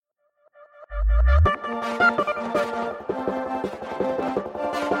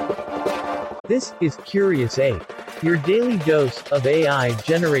This is Curious Ape, your daily dose of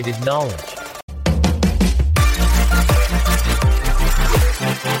AI-generated knowledge.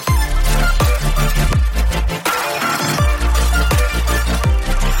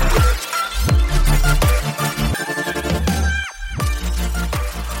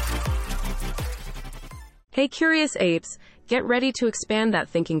 Hey Curious Apes, get ready to expand that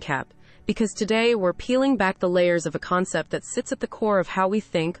thinking cap, because today we're peeling back the layers of a concept that sits at the core of how we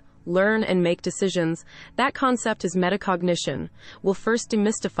think, learn, and make decisions. That concept is metacognition. We'll first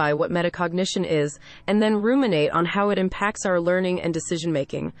demystify what metacognition is, and then ruminate on how it impacts our learning and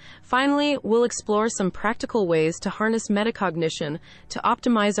decision-making. Finally, we'll explore some practical ways to harness metacognition to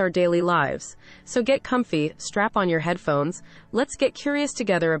optimize our daily lives. So get comfy, strap on your headphones, let's get curious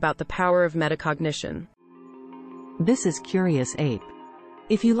together about the power of metacognition. This is Curious Ape.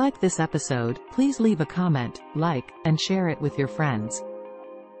 If you like this episode, please leave a comment, like, and share it with your friends.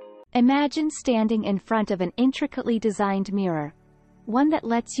 Imagine standing in front of an intricately designed mirror. One that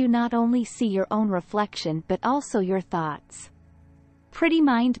lets you not only see your own reflection but also your thoughts. Pretty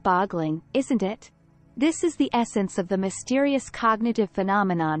mind-boggling, isn't it? This is the essence of the mysterious cognitive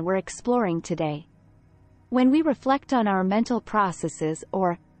phenomenon we're exploring today. When we reflect on our mental processes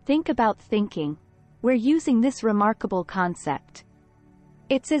or think about thinking, we're using this remarkable concept.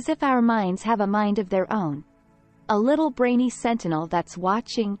 It's as if our minds have a mind of their own. A little brainy sentinel that's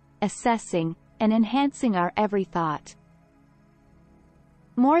watching, assessing, and enhancing our every thought.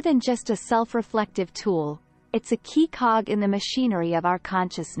 More than just a self-reflective tool, it's a key cog in the machinery of our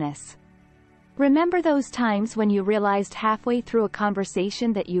consciousness. Remember those times when you realized halfway through a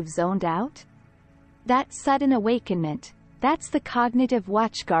conversation that you've zoned out? That sudden awakenment, that's the cognitive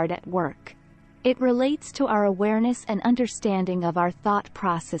watchguard at work. It relates to our awareness and understanding of our thought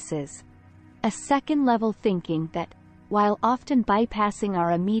processes. A second-level thinking that, while often bypassing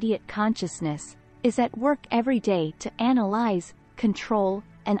our immediate consciousness, is at work every day to analyze, control,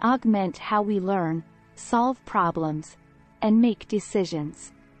 and augment how we learn, solve problems, and make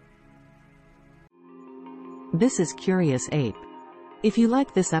decisions. This is Curious Ape. If you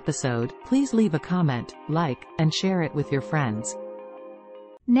like this episode, please leave a comment, like, and share it with your friends.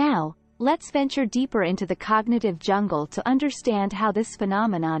 Now, let's venture deeper into the cognitive jungle to understand how this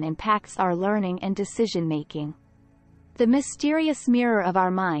phenomenon impacts our learning and decision-making. The mysterious mirror of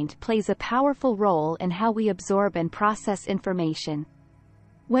our mind plays a powerful role in how we absorb and process information.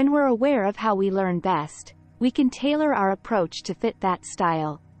 When we're aware of how we learn best, we can tailor our approach to fit that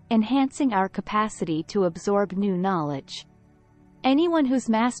style, enhancing our capacity to absorb new knowledge. Anyone who's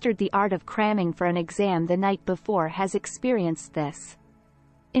mastered the art of cramming for an exam the night before has experienced this.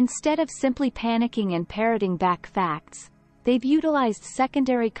 Instead of simply panicking and parroting back facts, they've utilized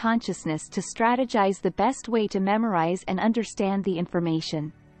secondary consciousness to strategize the best way to memorize and understand the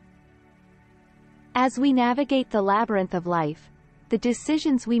information. As we navigate the labyrinth of life, the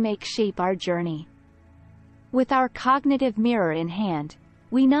decisions we make shape our journey. With our cognitive mirror in hand,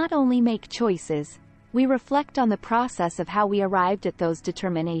 we not only make choices, we reflect on the process of how we arrived at those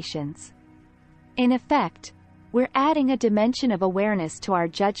determinations. In effect, we're adding a dimension of awareness to our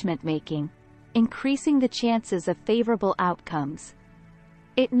judgment-making, increasing the chances of favorable outcomes.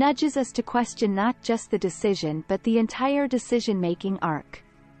 It nudges us to question not just the decision but the entire decision-making arc.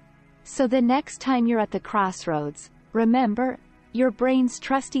 So the next time you're at the crossroads, remember, your brain's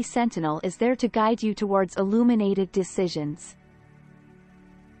trusty sentinel is there to guide you towards illuminated decisions.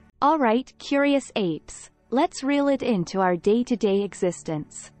 Alright, Curious Apes, let's reel it into our day-to-day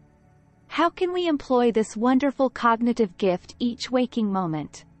existence. How can we employ this wonderful cognitive gift each waking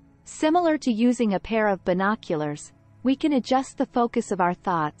moment? Similar to using a pair of binoculars, we can adjust the focus of our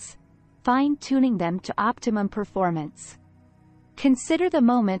thoughts, fine-tuning them to optimum performance. Consider the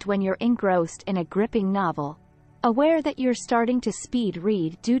moment when you're engrossed in a gripping novel, aware that you're starting to speed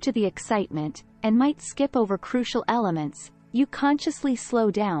read due to the excitement, and might skip over crucial elements. You consciously slow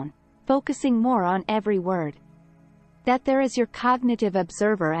down, focusing more on every word. That there is your cognitive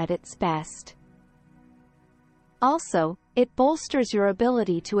observer at its best. Also, it bolsters your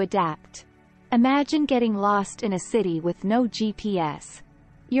ability to adapt. Imagine getting lost in a city with no GPS.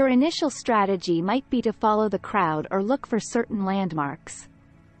 Your initial strategy might be to follow the crowd or look for certain landmarks.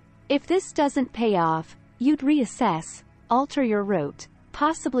 If this doesn't pay off, you'd reassess, alter your route,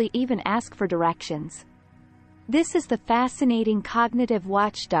 possibly even ask for directions. This is the fascinating cognitive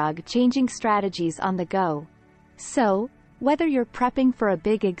watchdog changing strategies on the go. So, whether you're prepping for a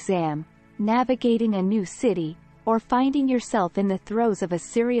big exam, navigating a new city, or finding yourself in the throes of a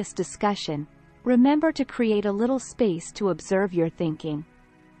serious discussion, remember to create a little space to observe your thinking.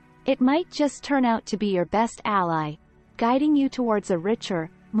 It might just turn out to be your best ally, guiding you towards a richer,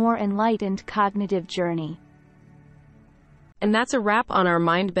 more enlightened cognitive journey. And that's a wrap on our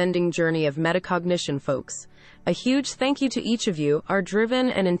mind-bending journey of metacognition, folks. A huge thank you to each of you, our driven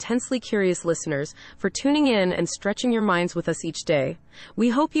and intensely curious listeners, for tuning in and stretching your minds with us each day. We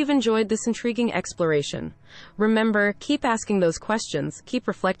hope you've enjoyed this intriguing exploration. Remember, keep asking those questions, keep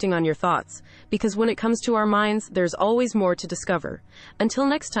reflecting on your thoughts, because when it comes to our minds, there's always more to discover. Until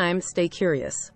next time, stay curious.